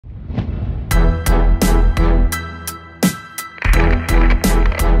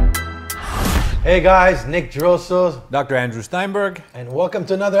Hey guys, Nick Drosos, Dr. Andrew Steinberg, and welcome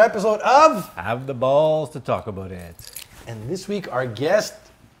to another episode of have the balls to talk about it. And this week our guest,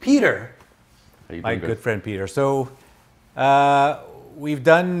 Peter. My good friend Peter. So we've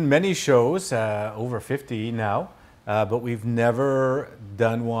done many shows, over 50 now, but we've never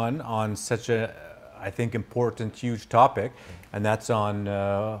done one on such a, I think, important, huge topic, and that's on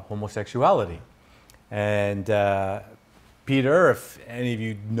homosexuality. And Peter, if any of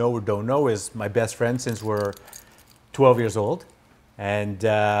you know or don't know, is my best friend since we're 12 years old. And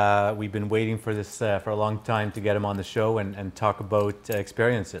we've been waiting for this for a long time to get him on the show and talk about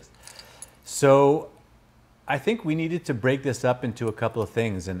experiences. So I think we needed to break this up into a couple of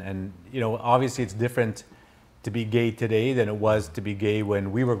things. And you know, obviously it's different to be gay today than it was to be gay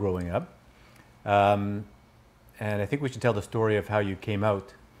when we were growing up. And I think we should tell the story of how you came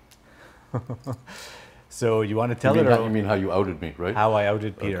out. So you want to tell it? You mean how you outed me, right? How I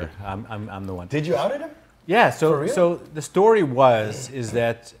outed Peter. Okay. I'm the one. Did you outed him? Yeah. For real? So the story is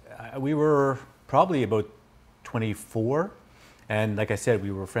that we were probably about 24, and like I said,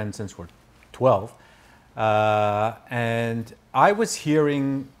 we were friends since we're 12. And I was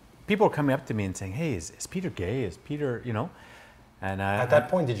hearing people coming up to me and saying, "Hey, is Peter gay? Is Peter, you know?" And At that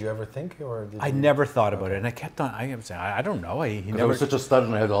point, did you ever think, or did I you... never thought about it, and I kept on. I was saying, I don't know. He I never. was such a stud,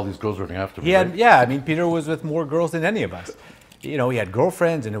 and I had all these girls running after me. He had, right? yeah. I mean, Peter was with more girls than any of us. You know, he had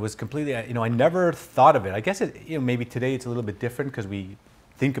girlfriends, and it was completely. You know, I never thought of it. I guess it. You know, maybe today it's a little bit different because we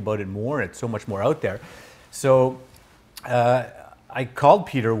think about it more. It's so much more out there. So, I called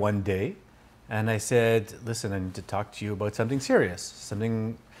Peter one day, and I said, "Listen, I need to talk to you about something serious.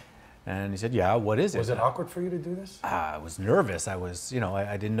 Something." And he said, "Yeah, what is it?" Was it awkward for you to do this? I was nervous. I was, you know,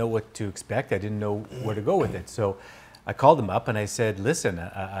 I didn't know what to expect. I didn't know where to go with it. So I called him up and I said, "Listen,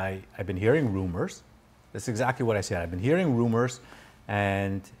 I've been hearing rumors." That's exactly what I said. I've been hearing rumors,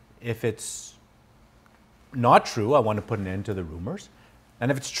 and if it's not true, I want to put an end to the rumors. And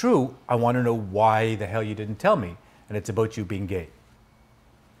if it's true, I want to know why the hell you didn't tell me. And it's about you being gay.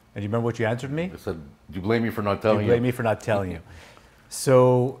 And you remember what you answered me? I said, "Do you blame me for not telling you?" You blame me for not telling you.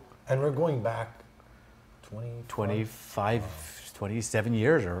 So And we're going back 25, 27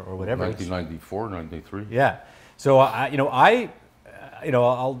 years or whatever. 1994, 93. Yeah. So I'll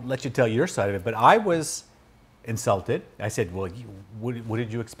let you tell your side of it, but I was insulted. I said, "Well, what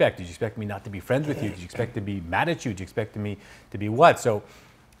did you expect? Did you expect me not to be friends with you? Did you expect to be mad at you? Did you expect me to be what?" So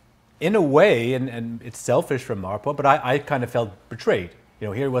in a way, and it's selfish from our point, but I kind of felt betrayed. You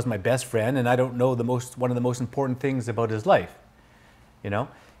know, here was my best friend, and I don't know one of the most important things about his life, you know?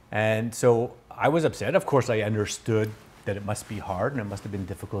 And so I was upset. Of course, I understood that it must be hard and it must have been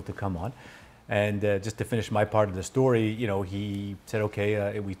difficult to come on. And just to finish my part of the story, you know, he said,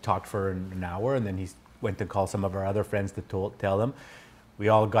 "Okay," we talked for an hour, and then he went to call some of our other friends to tell them. We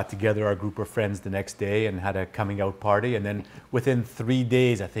all got together, our group of friends, the next day and had a coming out party. And then within 3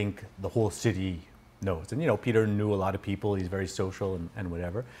 days, I think the whole city knows. And, you know, Peter knew a lot of people. He's very social and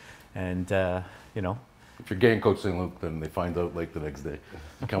whatever. And, you know. If you're gay in Coach St. Luke, then they find out like the next day.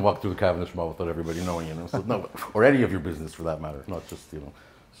 You can't walk through the Cavendish Mall without everybody knowing, you know. So no, or any of your business for that matter, not just, you know.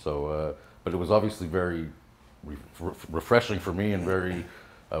 So, but it was obviously very refreshing for me and very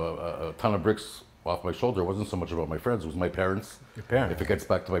a ton of bricks off my shoulder. It wasn't so much about my friends; it was my parents. Your parents. If it gets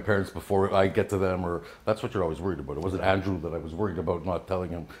back to my parents before I get to them, or that's what you're always worried about. It wasn't Andrew that I was worried about not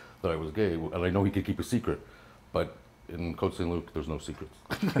telling him that I was gay, and I know he could keep a secret, but in Coach St. Luke, there's no secrets.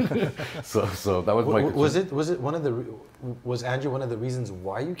 so that was my concern. Was Andrew one of the reasons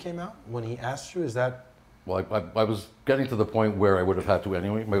why you came out when he asked you? Is that? Well, I was getting to the point where I would have had to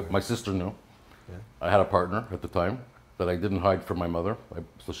anyway. My sister knew. Yeah. I had a partner at the time that I didn't hide from my mother,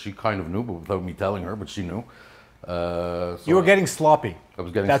 so she kind of knew, but without me telling her. But she knew. So You were getting sloppy. I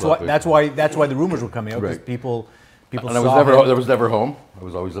was getting That's sloppy. That's why the rumors were coming out, because Right. people And saw I was him. never home. I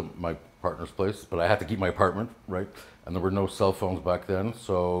was always at my partner's place, but I had to keep my apartment, right? And there were no cell phones back then,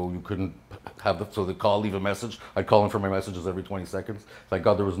 so you couldn't have so the call, leave a message. I'd call him for my messages every 20 seconds. Thank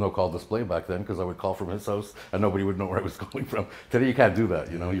God there was no call display back then, because I would call from his house and nobody would know where I was calling from. Today you can't do that,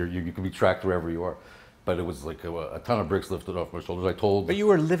 you know. You can be tracked wherever you are. But it was like a ton of bricks lifted off my shoulders. But you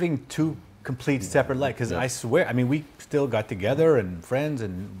were living two complete separate lives, because I swear, I mean, we still got together and friends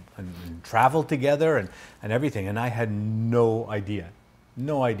and traveled together and everything, and I had no idea.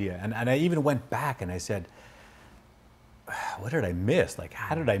 And I even went back and I said, what did I miss? Like,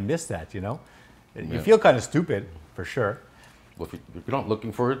 how did I miss that, you know? You feel kind of stupid, for sure. Well, if you're not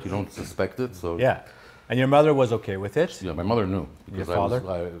looking for it, you don't suspect it, so... Yeah. And your mother was okay with it? Yeah, my mother knew. Your Because father?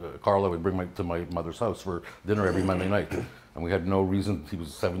 Carla would bring me to my mother's house for dinner every Monday night. And we had no reason. He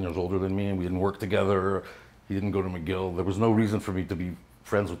was 7 years older than me, and we didn't work together. He didn't go to McGill. There was no reason for me to be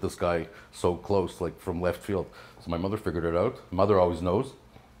friends with this guy so close, like from left field. So my mother figured it out. Mother always knows,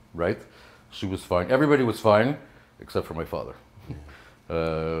 right? She was fine. Everybody was fine, except for my father.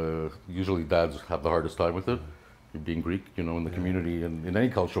 Usually dads have the hardest time with it. You're being Greek, you know, in the community, and in any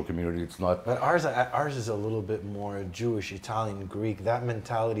cultural community, it's not. But ours is a little bit more Jewish, Italian, Greek. That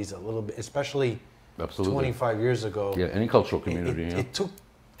mentality is a little bit, especially Absolutely. 25 years ago. Yeah, any cultural community. It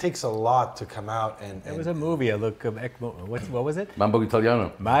takes a lot to come out and. There was a movie. I look. What was it? Mambo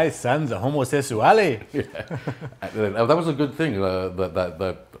Italiano. My son's a homosexuale. That was a good thing.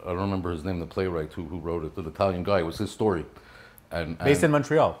 That I don't remember his name, the playwright who wrote it, the Italian guy. It was his story. And Based in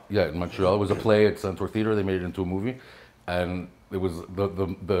Montreal. Yeah, in Montreal. It was a play at Centaur Theatre. They made it into a movie, and it was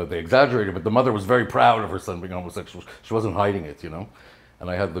they exaggerated, but the mother was very proud of her son being homosexual. She wasn't hiding it, you know. And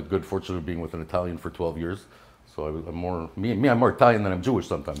I had the good fortune of being with an Italian for 12 years, so I'm more I'm more Italian than I'm Jewish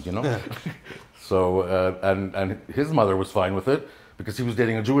sometimes, you know. So and his mother was fine with it because he was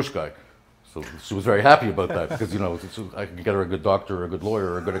dating a Jewish guy. So she was very happy about that because, you know, I could get her a good doctor or a good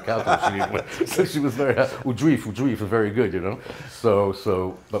lawyer or a good accountant. So she was very happy. Udrif is very good, you know.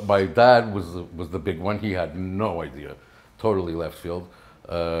 But my dad was the big one. He had no idea, totally left field.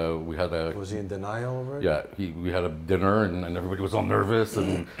 We had a. Was he in denial over it? Yeah, we had a dinner and everybody was all nervous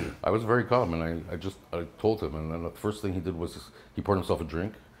and I was very calm and I told him, and then the first thing he did was he poured himself a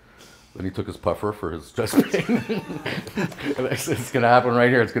drink. Then he took his puffer for his chest pain. And I said, it's going to happen right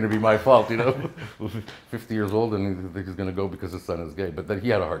here. It's going to be my fault, you know. 50 years old and he thinks he's going to go because his son is gay. But then he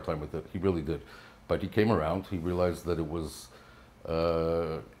had a hard time with it. He really did. But he came around. He realized that it was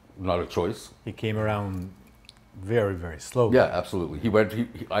not a choice. He came around very, very slowly. Yeah, absolutely.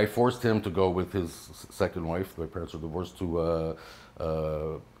 I forced him to go with his second wife. My parents were divorced, to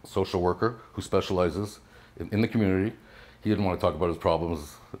a social worker who specializes in the community. He didn't want to talk about his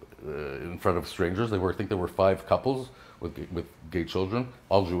problems in front of strangers. I think there were 5 couples with gay children,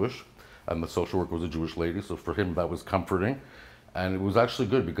 all Jewish, and the social worker was a Jewish lady. So for him, that was comforting, and it was actually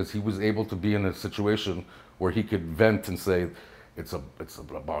good because he was able to be in a situation where he could vent and say, "It's an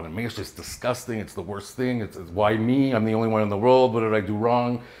abomination. It's disgusting. It's the worst thing. It's why me? I'm the only one in the world. What did I do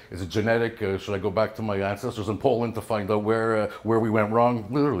wrong? Is it genetic? Should I go back to my ancestors in Poland to find out where we went wrong?"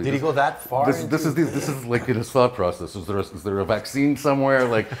 Literally. Did he go that far? This is like in his thought process. Is there a vaccine somewhere?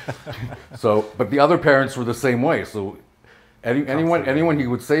 Like, so. But the other parents were the same way. So, anyone he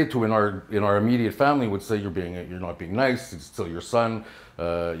would say to in our immediate family would say, you're not being nice. He's still your son.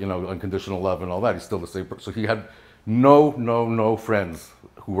 You know, unconditional love and all that. He's still the same person. So he had no friends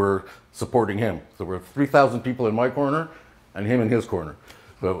who were supporting him. So there were 3,000 people in my corner and him in his corner.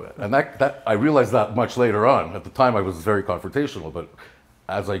 So, and that I realized that much later on. At the time I was very confrontational, but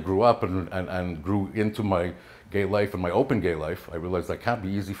as I grew up and grew into my gay life and my open gay life, I realized that can't be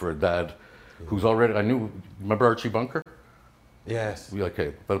easy for a dad who's already, remember Archie Bunker? Yes.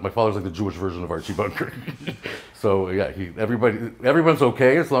 Okay, but my father's like the Jewish version of Archie Bunker. So yeah, everyone's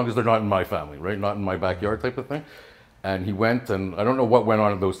okay as long as they're not in my family, right? Not in my backyard type of thing. And he went, and I don't know what went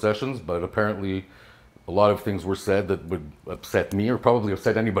on in those sessions, but apparently a lot of things were said that would upset me or probably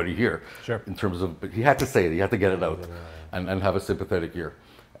upset anybody here. Sure. In terms of, but he had to say it, he had to get it out and have a sympathetic ear.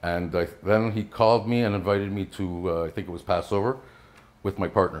 And then he called me and invited me to, I think it was Passover, with my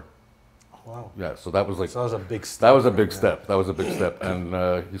partner. Wow. Yeah, so that was like... So that was a big step. That was a big step. That was a big step. And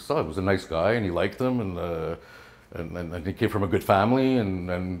he saw it was a nice guy, and he liked him, and he came from a good family, and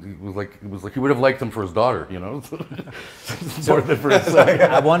it was like he would have liked him for his daughter, you know. More than for his son.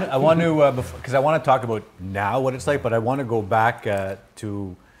 I want to because I want to talk about now what it's like, but I want to go back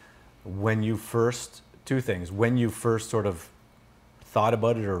to when you first, 2 things: when you first sort of thought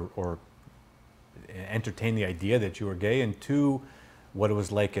about it or entertained the idea that you were gay, and 2, what it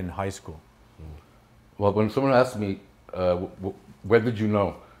was like in high school. Well, when someone asks me, when did you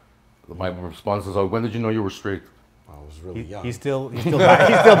know? My response is, when did you know you were straight? I was really young. He's still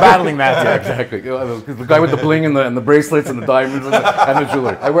battling that. Yeah, exactly. You know, the guy with the bling and the bracelets and the diamonds and the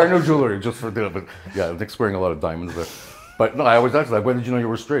jewelry. I wear no jewelry just for dinner, but yeah, Nick's wearing a lot of diamonds. But no, I always ask, like, when did you know you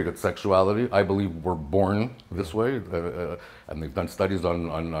were straight? It's sexuality. I believe we're born this way, and they've done studies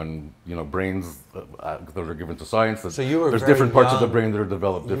on brains that are given to science. So you were there's very different parts of the young. brain that are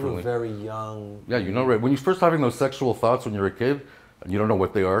developed differently. You were very young. Yeah, right. When you first having those sexual thoughts when you're a kid, and you don't know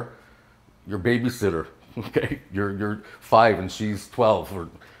what they are, your babysitter, okay, you're 5 and she's 12,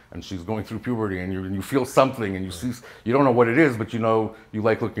 and she's going through puberty, and you feel something, and you don't know what it is, but you know you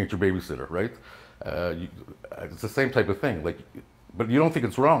like looking at your babysitter, right? It's the same type of thing. Like, but you don't think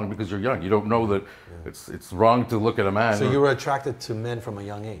it's wrong because you're young. You don't know that it's wrong to look at a man. So you were attracted to men from a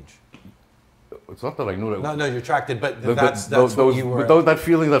young age. It's not that I knew that. No, you're attracted, but that's what you were. That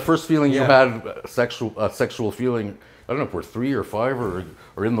feeling, that first feeling you had, sexual feeling don't know if we're 3 or 5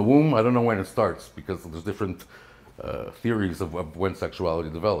 or in the womb. I don't know when it starts because there's different theories of when sexuality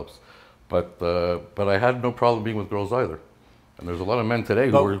develops. But I had no problem being with girls either. And there's a lot of men today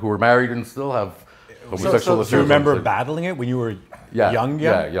who are married and still have homosexual affairs. Do you remember battling it when you were young?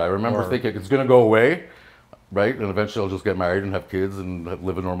 Yeah. I remember thinking it's going to go away, right? And eventually I'll just get married and have kids and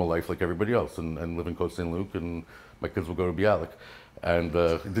live a normal life like everybody else and live in Côte St. Luc and my kids will go to Bialik. And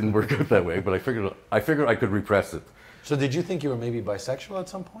it didn't work out that way, but I figured I could repress it. So did you think you were maybe bisexual at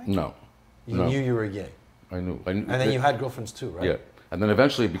some point? No. You knew you were gay? I knew. And then you had girlfriends too, right? Yeah. And then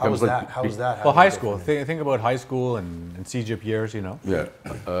eventually it becomes How was that? Well, high school. Think about high school and CGIP years, you know. Yeah.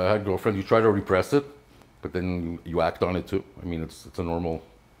 I had girlfriends. You try to repress it, but then you act on it too. I mean, it's a normal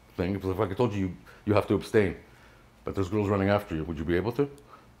thing. If I told you you have to abstain, but there's girls running after you, would you be able to?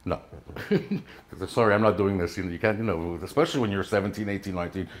 No. Sorry, I'm not doing this. You can't, especially when you're 17, 18,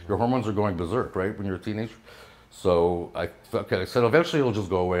 19, your hormones are going berserk, right? When you're a teenager. So I said eventually it'll just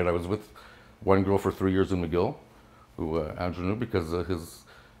go away. And I was with one girl for 3 years in McGill, who Andrew knew because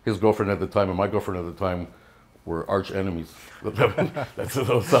his girlfriend at the time and my girlfriend at the time were arch enemies. That's a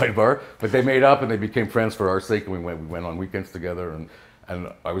little sidebar. But they made up and they became friends for our sake, and we went on weekends together. And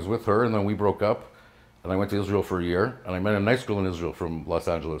I was with her, and then we broke up. And I went to Israel for a year, and I met a nice girl in Israel from Los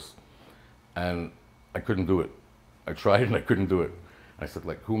Angeles. And I couldn't do it. I tried and I couldn't do it. I said,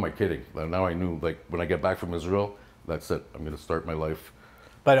 like, who am I kidding? And now I knew, like, when I get back from Israel, that's it. I'm going to start my life.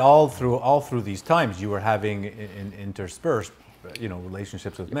 But all through these times, you were having interspersed,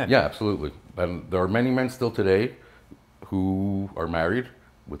 relationships with men. Yeah, absolutely. And there are many men still today who are married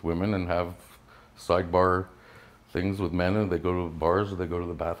with women and have sidebar things with men, and they go to bars or they go to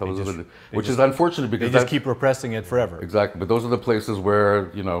the bathhouses, which is unfortunate because they just keep repressing it forever. Exactly, but those are the places where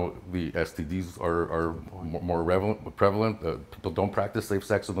the STDs are more prevalent. People don't practice safe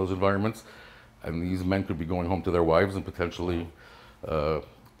sex in those environments, and these men could be going home to their wives and potentially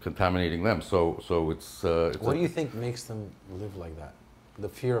contaminating them. So it's. What do you think makes them live like that? The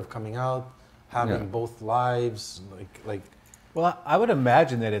fear of coming out, having both lives, like. Well, I would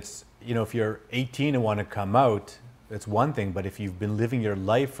imagine that it's, if you're 18 and want to come out, it's one thing. But if you've been living your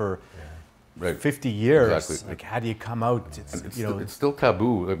life for 50 years, exactly. like how do you come out? It's still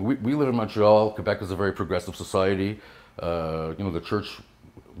taboo. We live in Montreal. Quebec is a very progressive society. The church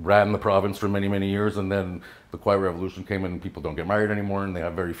ran the province for many, many years, and then the Quiet Revolution came in and people don't get married anymore, and they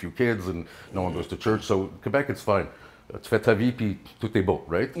have very few kids, and no one goes to church. So Quebec, it's fine. Tu fais ta vie, puis tout est beau,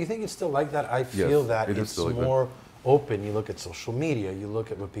 right? You think it's still like that? I feel that it's more open. You look at social media, you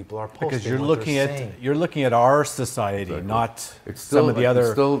look at what people are posting. Because you're looking at our society, not some of the other.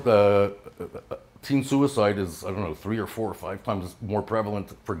 It's still teen suicide is, I don't know, 3 or 4 or 5 times more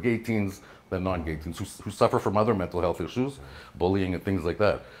prevalent for gay teens than non-gay teens who suffer from other mental health issues, bullying and things like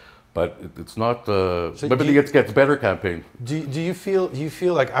that. But it's not. But it gets better campaign. Do you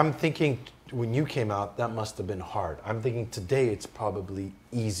feel like, I'm thinking when you came out that must have been hard. I'm thinking today it's probably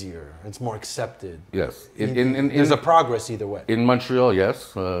easier. It's more accepted. Yes. There's a progress either way. In Montreal,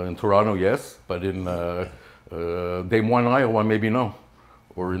 yes. In Toronto, yes. But in Des Moines, Iowa, maybe no.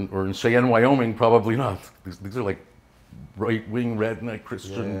 Or in Cheyenne, Wyoming, probably not. These are like right-wing, redneck,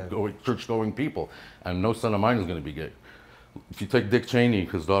 Christian, church-going people. And no son of mine is going to be gay. If you take Dick Cheney,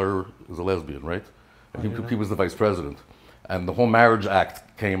 his daughter is a lesbian, right? And he was the vice president. And the whole Marriage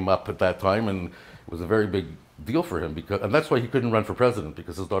Act came up at that time, and it was a very big deal for him. And that's why he couldn't run for president,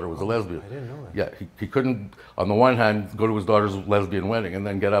 because his daughter was a lesbian. I didn't know that. Yeah, he couldn't, on the one hand, go to his daughter's lesbian wedding and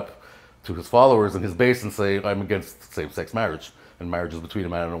then get up to his followers and his base and say, I'm against same-sex marriage, and marriage is between a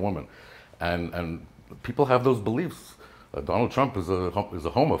man and a woman. And people have those beliefs. Donald Trump is a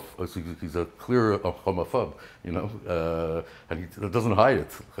homophobe. He's a clear homophobe, and he doesn't hide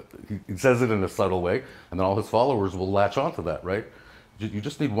it. He says it in a subtle way, and then all his followers will latch onto that, right? You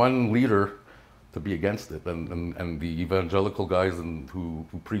just need one leader to be against it, and the evangelical guys who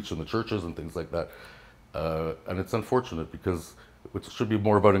preach in the churches and things like that. And it's unfortunate because it should be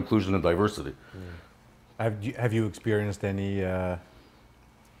more about inclusion and diversity. Have you experienced any? Good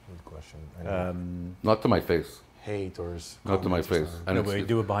question. Not to my face. Hate or not to my face. And you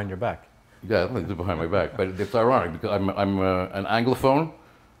do it behind your back. Yeah, I do it behind my back. But it's ironic because I'm an Anglophone,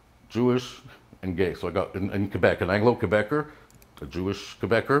 Jewish, and gay. So I got in Quebec an Anglo-Quebecer, a Jewish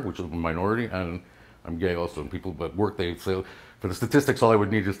Quebecer, which is a minority, and I'm gay also. And people at work, they say, for the statistics, all I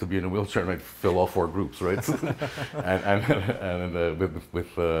would need is to be in a wheelchair and I'd fill all 4 groups, right? and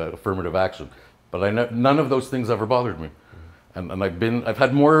with affirmative action. But none of those things ever bothered me. And I've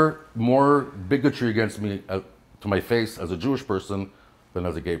had more bigotry against me to my face as a Jewish person than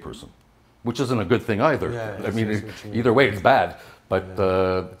as a gay person, which isn't a good thing either. Yeah, I mean, either way, it's bad. But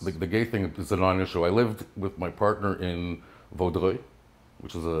the gay thing is a non-issue. I lived with my partner in Vaudreuil,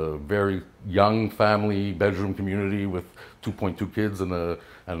 which is a very young family bedroom community with 2.2 kids and a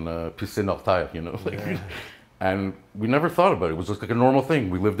piscine hors terre, you know. And we never thought about it. It was just like a normal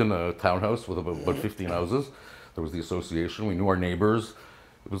thing. We lived in a townhouse with about 15 houses. There was the association. We knew our neighbors.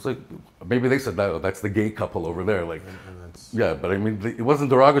 It was like, maybe they said that, that's the gay couple over there. Like, yeah, but I mean, it wasn't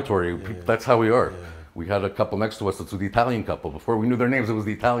derogatory. That's how we are. We had a couple next to us that's the Italian couple. Before we knew their names, it was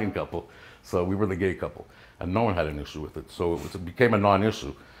the Italian couple. So we were the gay couple. And no one had an issue with it. So it became a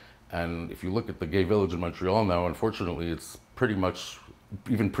non-issue. And if you look at the gay village in Montreal now, unfortunately, it's pretty much,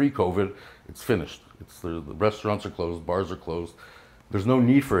 even pre-COVID, it's finished. The restaurants are closed, bars are closed. There's no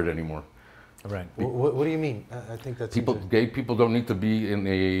need for it anymore. Right. What do you mean? I think that's Gay people don't need to be in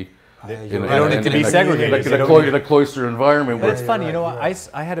a... They don't need to be segregated. In a cloistered environment. But it's funny, you know,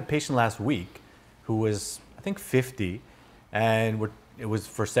 I had a patient last week who was, I think, 50, and it was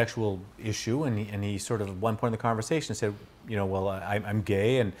for sexual issue, and he sort of at one point in the conversation said, you know, well, I'm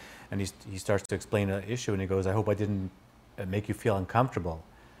gay, and he starts to explain an issue, and he goes, I hope I didn't make you feel uncomfortable.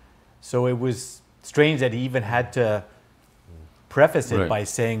 So it was strange that he even had to preface it by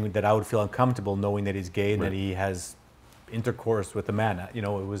saying that I would feel uncomfortable knowing that he's gay and that he has intercourse with a man. You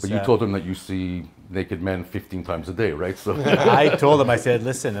know, it was. But you told him that you see naked men 15 times a day, right? So I told him, I said,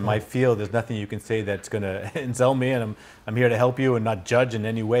 listen, in my field, there's nothing you can say that's going to insult me, and I'm here to help you and not judge in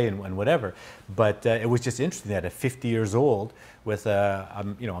any way and whatever. But it was just interesting that at 50 years old, with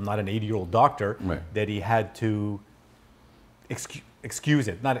I'm not an 80-year-old doctor, that he had to excuse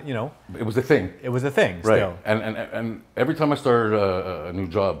it. Not, you know. It was a thing. It was a thing. Right. Still. And every time I started a new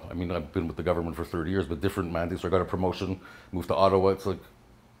job, I mean, I've been with the government for 30 years, but different mandates. So I got a promotion, moved to Ottawa. It's like,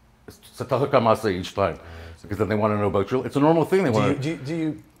 c'est à recommencer each time, because then they want to know about you. It's a normal thing. They want.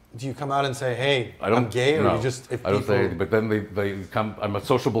 Do you come out and say, hey, I'm gay, or you just? If I don't say anything. But then they come. I'm a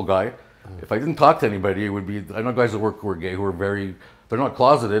sociable guy. If I didn't talk to anybody, it would be. I know guys at work who are gay who are very. They're not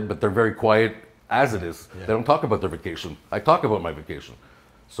closeted, but they're very quiet. As it is, they don't talk about their vacation. I talk about my vacation.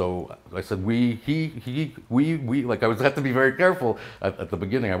 So I said we, he, we. Like I had to be very careful at the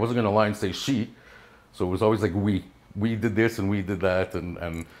beginning. I wasn't going to lie and say she. So it was always like we. We did this and we did that,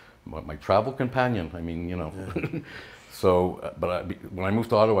 and my travel companion. I mean, you know. Yeah. So, when I moved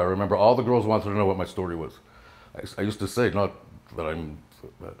to Ottawa, I remember all the girls wanted to know what my story was. I used to say, not that I'm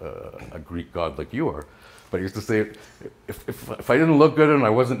a Greek god like you are, but I used to say, if I didn't look good and I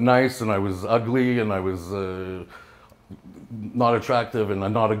wasn't nice and I was ugly and I was not attractive and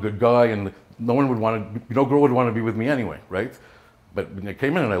I'm not a good guy, and no one would want to, no girl would want to be with me anyway, right? But when I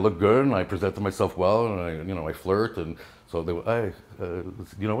came in and I looked good and I presented myself well and I flirt, and so they were, hey,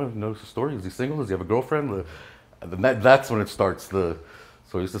 you know what? No story. Is he single? Does he have a girlfriend? And that's when it starts. So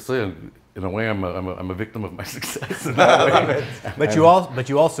I used to say, in a way, I'm a victim of my success. In that way. But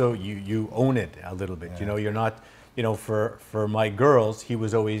you also own it a little bit. Yeah. You know, you're not. You know, for my girls, he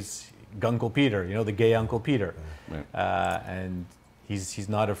was always Uncle Peter. You know, the gay Uncle Peter, and he's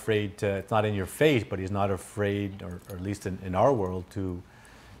not afraid to. It's not in your face, but he's not afraid, or at least in our world, to.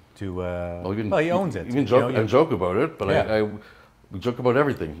 Well, he owns it. Even joke about it, but we joke about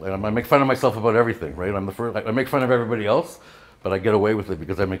everything. I make fun of myself about everything, right? I'm the first. I make fun of everybody else, but I get away with it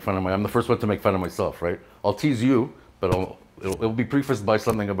because I make fun of I'm the first one to make fun of myself, right? I'll tease you, but it'll be prefaced by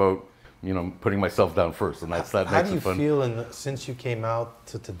something about, you know, putting myself down first, and that makes it fun. How do you feel since you came out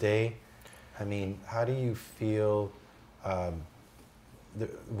to today? I mean, how do you feel?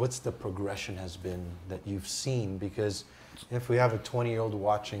 What's the progression has been that you've seen? Because if we have a 20-year-old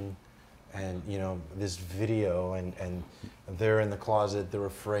watching, and you know this video, and they're in the closet, they're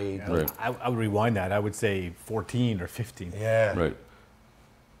afraid. Yeah, right. I would rewind that. I would say 14 or 15. Yeah. Right.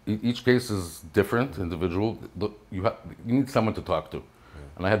 Each case is different, individual. Look, you need someone to talk to,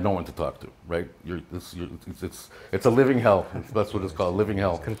 and I had no one to talk to. Right. It's a living hell. That's what it's called, living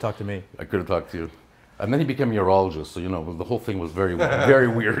hell. Could have talked to me. I could have talked to you. And then he became a urologist, so you know the whole thing was very very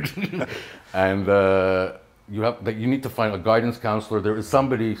weird. And you need to find a guidance counselor. There is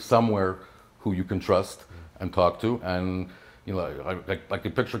somebody somewhere who you can trust and talk to. And you know, I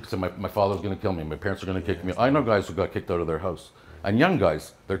could picture, say my father's going to kill me, my parents are going to kick me. I know guys who got kicked out of their house, and young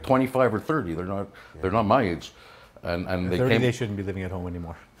guys. They're 25 or 30. They're not my age. And they shouldn't be living at home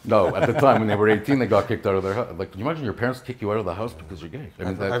anymore. No, at the time when they were 18, they got kicked out of their house. Like, can you imagine your parents kick you out of the house because you're gay? I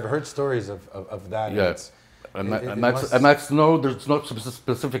mean, I've heard stories of that. Yeah. There's not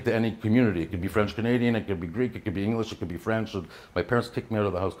specific to any community. It could be French Canadian, it could be Greek, it could be English, it could be French. My parents kicked me out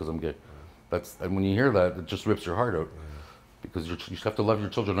of the house because I'm gay. And when you hear that, it just rips your heart out, because you have to love your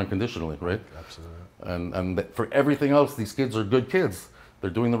children unconditionally, right? Absolutely. And for everything else, these kids are good kids. they're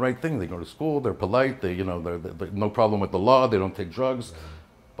doing the right thing. They go to school, they're polite, they're no problem with the law, they don't take drugs,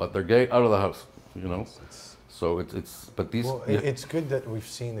 but they're gay, out of the house, you know. So but these. Well, it's good that we've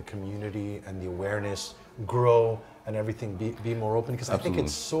seen the community and the awareness grow and everything be more open, because I think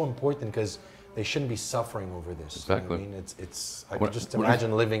it's so important, because they shouldn't be suffering over this. Exactly. You know what I mean, I can just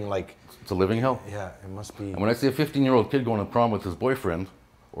imagine living like. It's a living hell. Yeah, it must be. And when I see a 15-year-old kid going to prom with his boyfriend,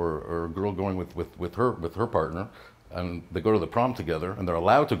 or a girl going with her partner, and they go to the prom together, and they're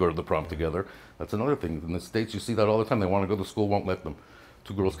allowed to go to the prom together, that's another thing. In the States, you see that all the time. They want to go to school, won't let them.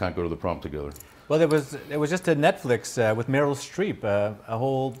 Two girls can't go to the prom together. Well, there was just a Netflix with Meryl Streep, a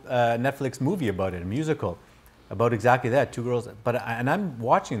whole Netflix movie about it, a musical, about exactly that, two girls. And I'm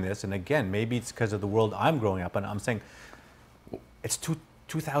watching this, and again, maybe it's because of the world I'm growing up in. I'm saying, it's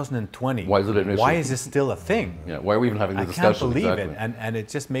 2020. Why is it an issue? Why is this still a thing? Yeah, why are we even having the discussion? I can't believe exactly. it, and it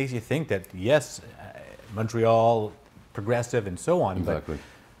just makes you think that yes, Montreal, progressive, and so on. Exactly.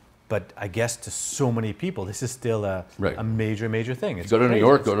 But I guess to so many people, this is still a major thing. It's go to New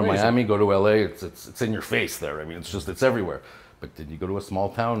York, go to Miami, go to LA. It's in your face there. I mean, it's everywhere. But then you go to a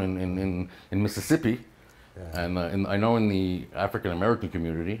small town in Mississippi, and I know in the African American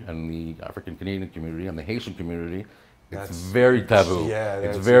community and the African Canadian community and the Haitian community, it's very taboo. Yeah,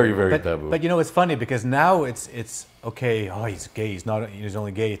 it's very taboo. But you know, it's funny because now it's okay. Oh, he's gay. He's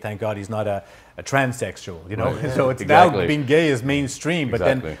only gay. Thank God he's not a transsexual. You know, so it's now being gay is mainstream. But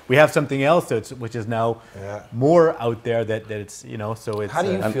then we have something else which is now more out there that it's, you know. So it's. How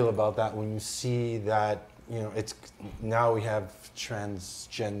do you feel about that when you see that, you know, it's now we have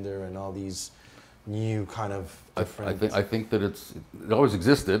transgender and all these new kind of different. I think that it always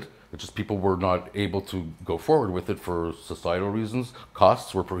existed. It's just people were not able to go forward with it for societal reasons.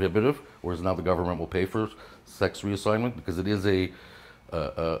 Costs were prohibitive, whereas now the government will pay for sex reassignment because it is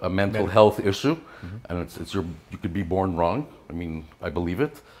a mental health issue, and you could be born wrong. I mean, I believe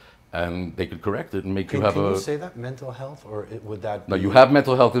it, and they could correct it and make you have Can you say that mental health, or would that? No, you have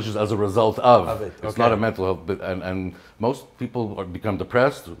mental health issues as a result of it. It's not a mental health, but and most people become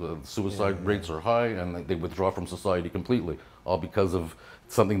depressed. Suicide rates are high, and they withdraw from society completely, all because of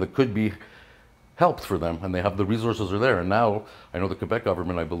something that could be helped for them, and they have the resources are there. And now I know the Quebec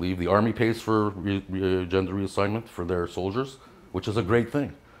government, I believe, the army pays for gender reassignment for their soldiers, which is a great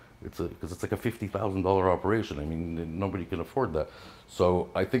thing. Because it's like a $50,000 operation. I mean, nobody can afford that. So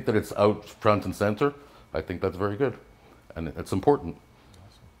I think that it's out front and center. I think that's very good, and it's important.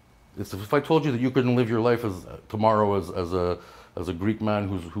 If I told you that you couldn't live your life tomorrow as a Greek man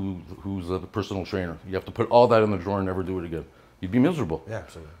who's a personal trainer, you have to put all that in the drawer and never do it again. You'd be miserable. Yeah,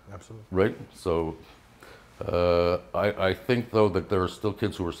 absolutely. Right? So I think though that there are still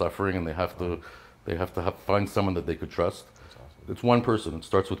kids who are suffering, and they have to find someone that they could trust. It's one person. It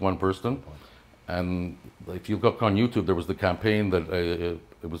starts with one person. And if you look on YouTube, there was the campaign that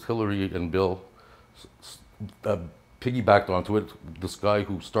it was Hillary and Bill piggybacked onto it. This guy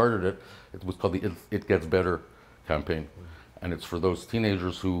who started it, it was called the It Gets Better campaign. And it's for those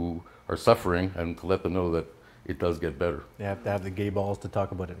teenagers who are suffering, and to let them know that it does get better. You have to have the gay balls to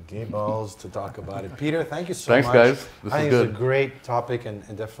talk about it. Gay balls to talk about it. Peter, thank you so much. Thanks, guys. I think it's a great topic and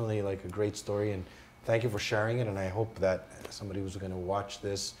definitely like a great story. And thank you for sharing it. And I hope that somebody who's going to watch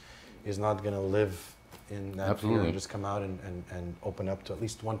this is not going to live in that fear and just come out and open up to at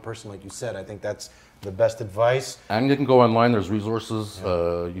least one person, like you said. I think that's the best advice. And you can go online. There's resources.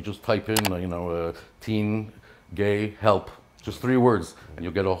 You just type in, teen, gay, help. Just 3 words. And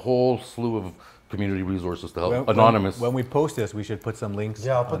you'll get a whole slew of community resources to help. Anonymous. When we post this, we should put some links.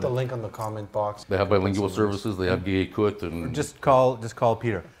 Yeah, I'll put the link on the comment box. They have bilingual services. They have Gay Kut, and just call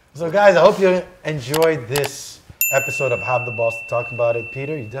Peter. So guys, I hope you enjoyed this episode of Have the Balls to Talk About It.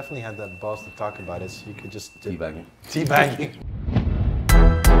 Peter, you definitely had the balls to talk about it, so you could just teabagging. Teabagging.